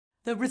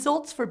The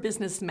Results for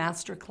Business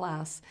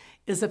Masterclass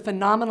is a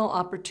phenomenal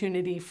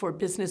opportunity for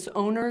business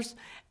owners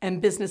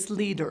and business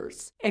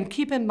leaders. And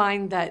keep in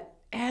mind that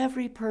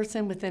every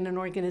person within an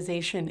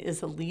organization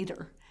is a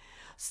leader.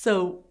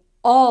 So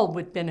all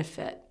would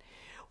benefit.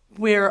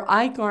 Where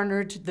I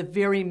garnered the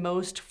very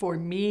most for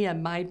me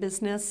and my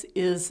business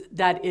is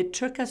that it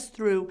took us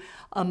through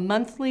a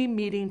monthly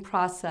meeting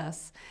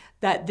process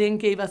that then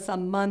gave us a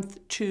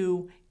month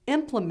to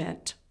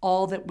implement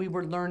all that we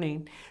were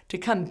learning, to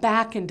come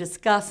back and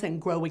discuss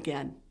and grow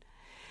again.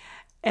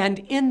 And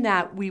in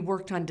that, we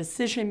worked on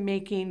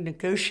decision-making,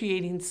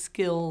 negotiating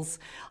skills,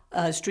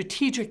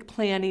 strategic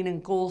planning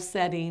and goal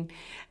setting,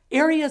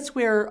 areas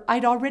where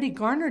I'd already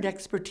garnered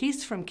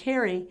expertise from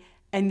Carrie,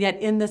 and yet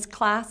in this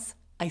class,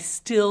 I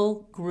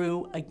still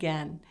grew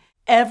again.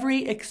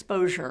 Every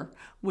exposure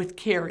with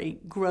Carrie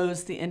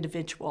grows the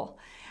individual.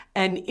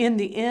 And in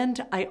the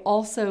end, I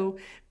also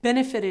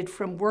benefited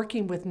from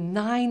working with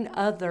 9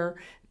 other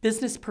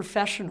business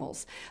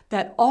professionals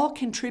that all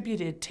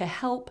contributed to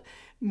help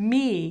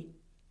me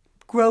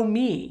grow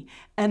me.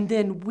 And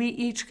then we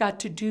each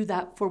got to do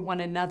that for one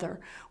another.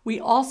 We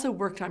also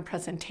worked on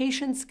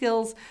presentation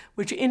skills,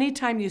 which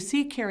anytime you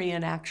see Carrie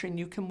in action,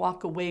 you can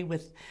walk away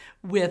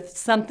with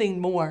something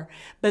more.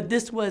 But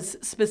this was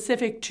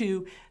specific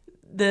to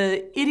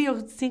the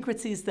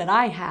idiosyncrasies that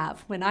I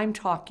have when I'm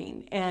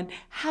talking and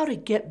how to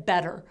get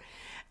better.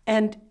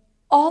 And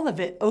all of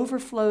it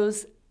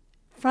overflows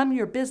from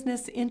your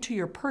business into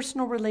your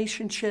personal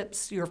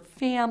relationships, your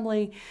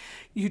family.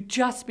 You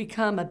just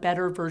become a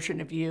better version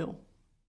of you.